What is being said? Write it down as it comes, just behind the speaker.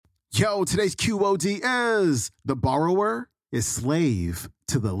Yo, today's QOD is the borrower is slave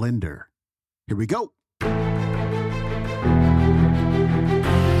to the lender. Here we go.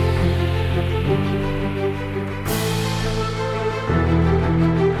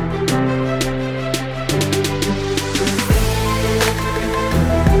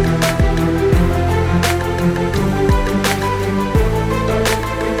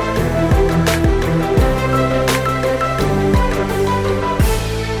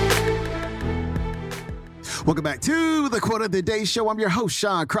 Welcome back to the Quote of the Day Show. I'm your host,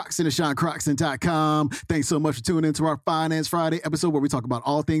 Sean Croxton of SeanCroxton.com. Thanks so much for tuning into our Finance Friday episode where we talk about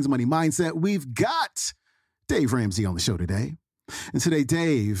all things money mindset. We've got Dave Ramsey on the show today. And today,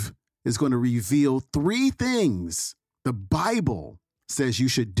 Dave is going to reveal 3 things the Bible says you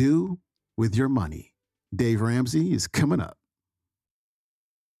should do with your money. Dave Ramsey is coming up.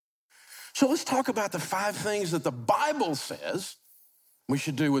 So let's talk about the 5 things that the Bible says we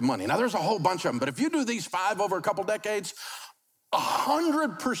should do with money. Now, there's a whole bunch of them, but if you do these 5 over a couple decades,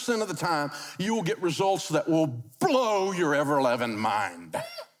 100% of the time, you will get results that will blow your ever-loving mind.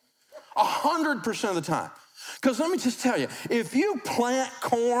 100% of the time. Because let me just tell you, if you plant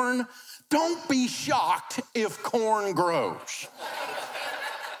corn, don't be shocked if corn grows.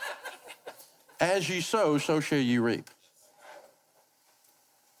 As ye sow, so shall you reap.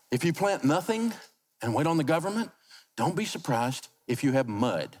 If you plant nothing and wait on the government, don't be surprised if you have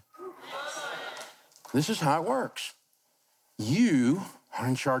mud. This is how it works. You are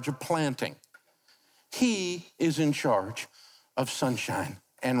in charge of planting. He is in charge of sunshine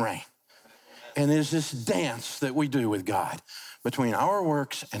and rain. And there's this dance that we do with God between our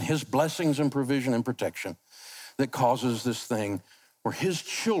works and his blessings and provision and protection that causes this thing where his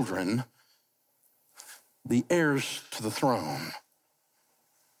children, the heirs to the throne,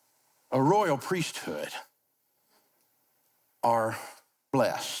 a royal priesthood, are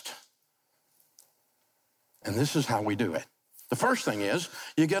blessed. And this is how we do it. The first thing is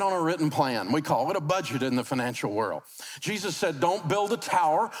you get on a written plan. We call it a budget in the financial world. Jesus said, don't build a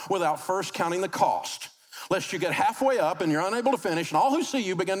tower without first counting the cost, lest you get halfway up and you're unable to finish, and all who see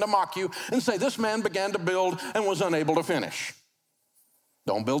you begin to mock you and say, this man began to build and was unable to finish.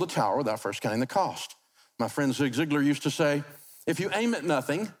 Don't build a tower without first counting the cost. My friend Zig Ziglar used to say, if you aim at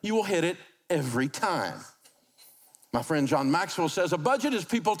nothing, you will hit it every time. My friend John Maxwell says, a budget is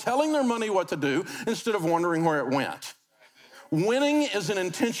people telling their money what to do instead of wondering where it went. Winning is an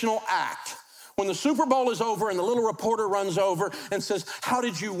intentional act. When the Super Bowl is over and the little reporter runs over and says, how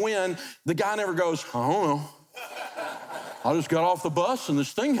did you win? The guy never goes, I don't know. I just got off the bus and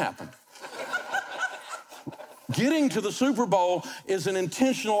this thing happened. Getting to the Super Bowl is an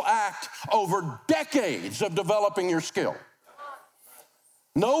intentional act over decades of developing your skill.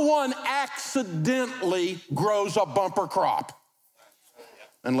 No one accidentally grows a bumper crop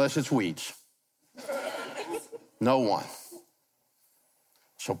unless it's weeds. No one.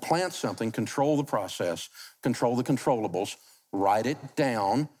 So plant something, control the process, control the controllables, write it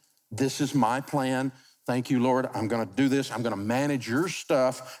down. This is my plan. Thank you, Lord. I'm going to do this. I'm going to manage your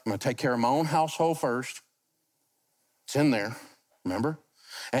stuff. I'm going to take care of my own household first. It's in there, remember?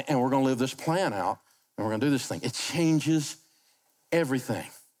 And we're going to live this plan out, and we're going to do this thing. It changes everything.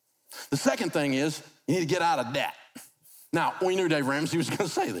 The second thing is you need to get out of debt. Now, we knew Dave Ramsey was going to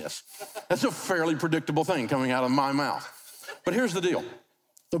say this. That's a fairly predictable thing coming out of my mouth. But here's the deal.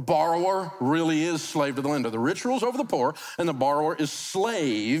 The borrower really is slave to the lender. The rich rules over the poor, and the borrower is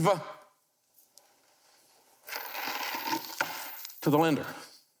slave to the lender.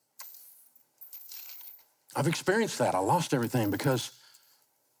 I've experienced that. I lost everything because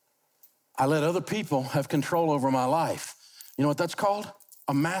I let other people have control over my life. You know what that's called?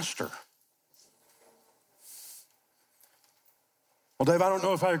 A master. Well, Dave, I don't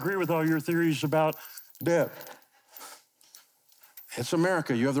know if I agree with all your theories about debt. It's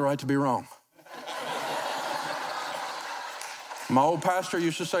America. You have the right to be wrong. My old pastor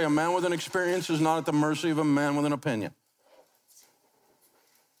used to say, a man with an experience is not at the mercy of a man with an opinion.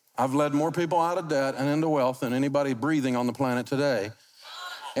 I've led more people out of debt and into wealth than anybody breathing on the planet today.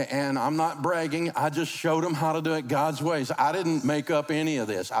 And I'm not bragging. I just showed them how to do it God's ways. I didn't make up any of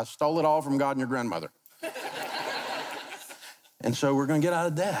this. I stole it all from God and your grandmother. And so we're going to get out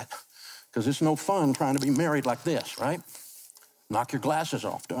of debt because it's no fun trying to be married like this, right? Knock your glasses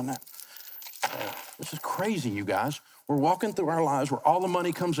off doing that. This is crazy, you guys. We're walking through our lives where all the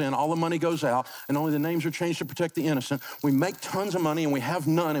money comes in, all the money goes out, and only the names are changed to protect the innocent. We make tons of money and we have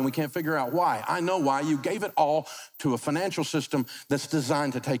none and we can't figure out why. I know why. You gave it all to a financial system that's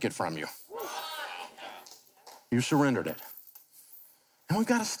designed to take it from you. You surrendered it. And we've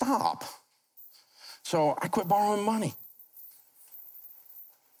got to stop. So I quit borrowing money.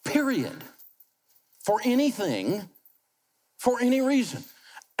 period, for anything, for any reason.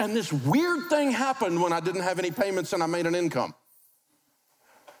 And this weird thing happened when I didn't have any payments and I made an income.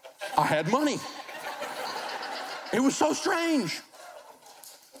 I had money. It was so strange.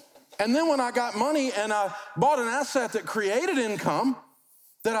 And then when I got money and I bought an asset that created income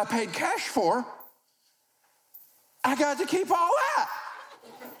that I paid cash for, I got to keep all that.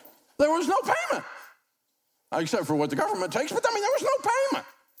 There was no payment, except for what the government takes, but I mean, there was no payment.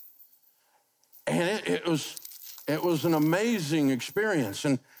 And it was an amazing experience.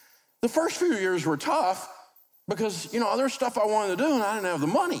 And the first few years were tough because, there's stuff I wanted to do and I didn't have the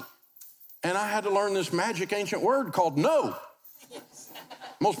money. And I had to learn this magic ancient word called no.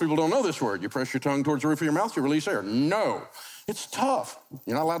 Most people don't know this word. You press your tongue towards the roof of your mouth, you release air. No. It's tough.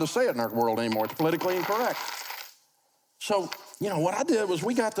 You're not allowed to say it in our world anymore. It's politically incorrect. So, what I did was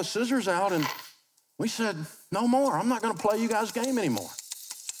we got the scissors out and we said, no more. I'm not going to play you guys' game anymore.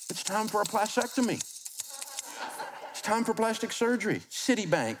 It's time for a plastectomy. It's time for plastic surgery.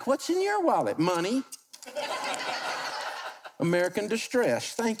 Citibank, what's in your wallet? Money. American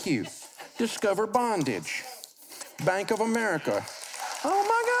Distress, thank you. Discover Bondage. Bank of America. Oh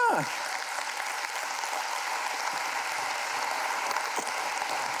my gosh.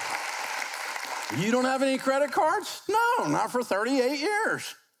 You don't have any credit cards? No, not for 38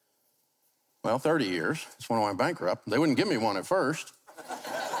 years. Well, 30 years. That's when I went bankrupt. They wouldn't give me one at first.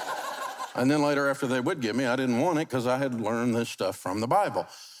 And then later, after they would give me, I didn't want it because I had learned this stuff from the Bible.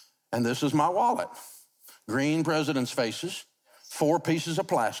 And this is my wallet. Green president's faces, 4 pieces of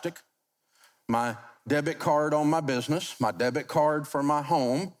plastic, my debit card on my business, my debit card for my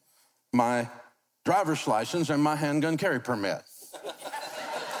home, my driver's license, and my handgun carry permit.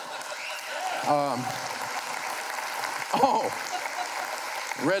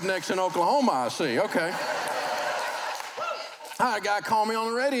 Rednecks in Oklahoma, I see, okay. I had a guy call me on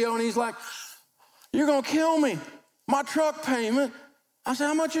the radio and he's like, you're gonna kill me. My truck payment. I said,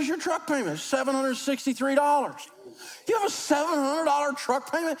 how much is your truck payment? $763. You have a $700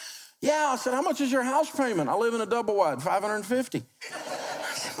 truck payment? Yeah, I said, how much is your house payment? I live in a double wide, $550.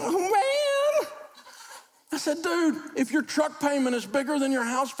 Oh, man. I said, dude, if your truck payment is bigger than your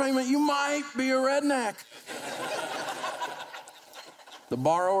house payment, you might be a redneck. The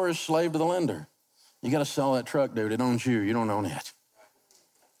borrower is slave to the lender. You got to sell that truck, dude. It owns you. You don't own it.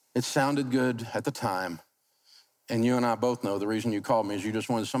 It sounded good at the time. And you and I both know the reason you called me is you just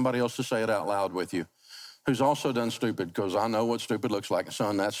wanted somebody else to say it out loud with you, who's also done stupid, because I know what stupid looks like.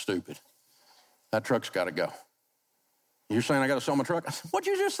 Son, that's stupid. That truck's got to go. You're saying I got to sell my truck? I said, what'd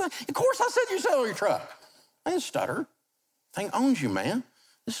you just say? Of course I said you sell your truck. I didn't stutter. Thing owns you, man.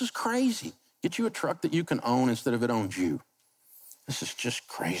 This is crazy. Get you a truck that you can own instead of it owns you. This is just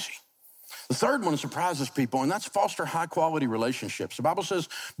crazy. The third one surprises people, and that's foster high-quality relationships. The Bible says,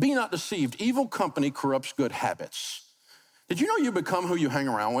 be not deceived. Evil company corrupts good habits. Did you know you become who you hang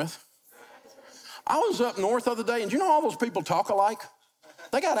around with? I was up north the other day, and do you know all those people talk alike?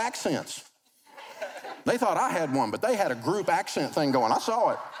 They got accents. They thought I had one, but they had a group accent thing going. I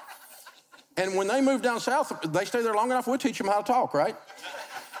saw it. And when they moved down south, they stay there long enough, we'll teach them how to talk, right?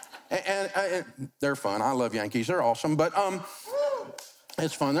 And they're fun. I love Yankees. They're awesome. But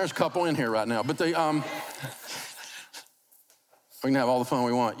it's fun. There's a couple in here right now. But we can have all the fun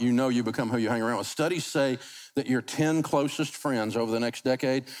we want. You know you become who you hang around with. Studies say that your 10 closest friends over the next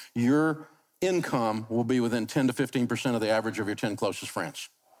decade, your income will be within 10 to 15% of the average of your 10 closest friends.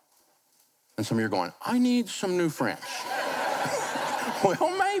 And some of you are going, I need some new friends.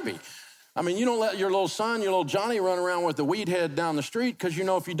 Well, maybe. I mean, you don't let your little son, your little Johnny run around with the weed head down the street because you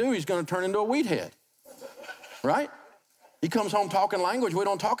know if you do, he's going to turn into a weed head, right? He comes home talking language we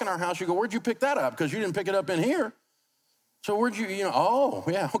don't talk in our house. You go, where'd you pick that up? Because you didn't pick it up in here. So where'd oh,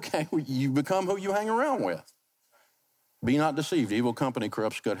 yeah, okay. You become who you hang around with. Be not deceived. Evil company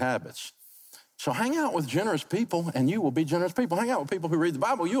corrupts good habits. So hang out with generous people and you will be generous people. Hang out with people who read the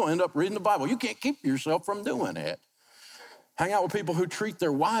Bible. You'll end up reading the Bible. You can't keep yourself from doing it. Hang out with people who treat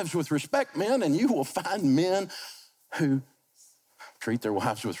their wives with respect, men, and you will find men who treat their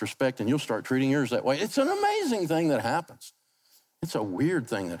wives with respect, and you'll start treating yours that way. It's an amazing thing that happens. It's a weird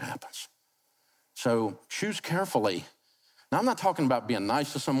thing that happens. So choose carefully. Now, I'm not talking about being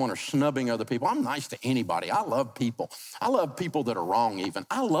nice to someone or snubbing other people. I'm nice to anybody. I love people. I love people that are wrong even.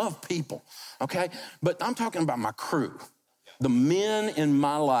 I love people, okay? But I'm talking about my crew, the men in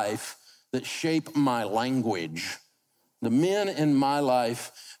my life that shape my language, the men in my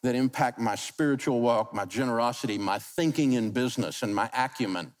life that impact my spiritual walk, my generosity, my thinking in business, and my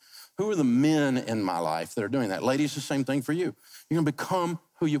acumen. Who are the men in my life that are doing that? Ladies, the same thing for you. You're going to become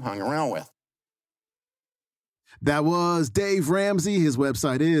who you hang around with. That was Dave Ramsey. His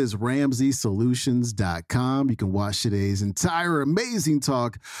website is RamseySolutions.com. You can watch today's entire amazing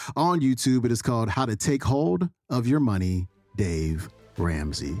talk on YouTube. It is called How to Take Hold of Your Money, Dave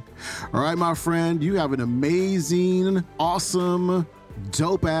Ramsey. All right, my friend, you have an amazing, awesome,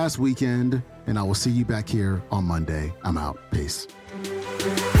 dope-ass weekend, and I will see you back here on Monday. I'm out. Peace.